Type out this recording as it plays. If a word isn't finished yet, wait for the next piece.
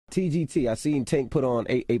TGT. I seen Tank put on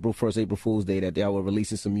April 1st, April Fool's Day, that they were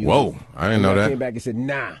releasing some music. Whoa, I didn't know that. Came back and said,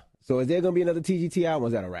 nah. So is there going to be another TGT album, or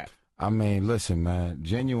is that a wrap? I mean, listen, man.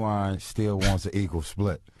 Genuine still wants an equal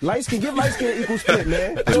split. Give light skin an equal split,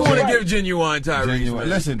 man. What you want to give Genuine, Tyrese?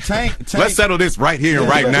 Listen, Tank. Let's settle this right here and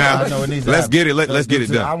right now. Let's get it. Let's get it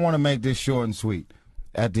done. I want to make this short and sweet.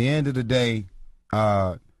 At the end of the day,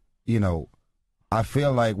 you know, I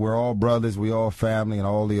feel like we're all brothers, we all family, and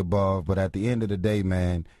all the above. But at the end of the day,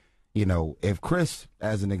 man, you know, if Chris,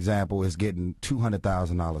 as an example, is getting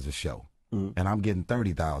 $200,000 a show, and I'm getting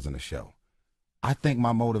 $30,000 a show, I think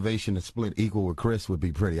my motivation to split equal with Chris would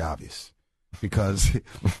be pretty obvious. Because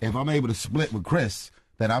if I'm able to split with Chris,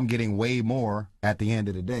 then I'm getting way more at the end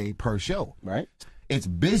of the day per show. Right. It's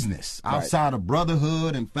business. Outside of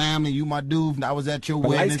brotherhood and family, you my dude, I was at your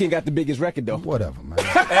wedding. Light Skin got the biggest record, though. Whatever, man.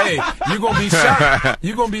 Hey, you're going to be shocked.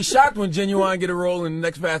 You're going to be shocked when Genuine get a role in the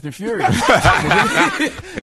next Fast and Furious.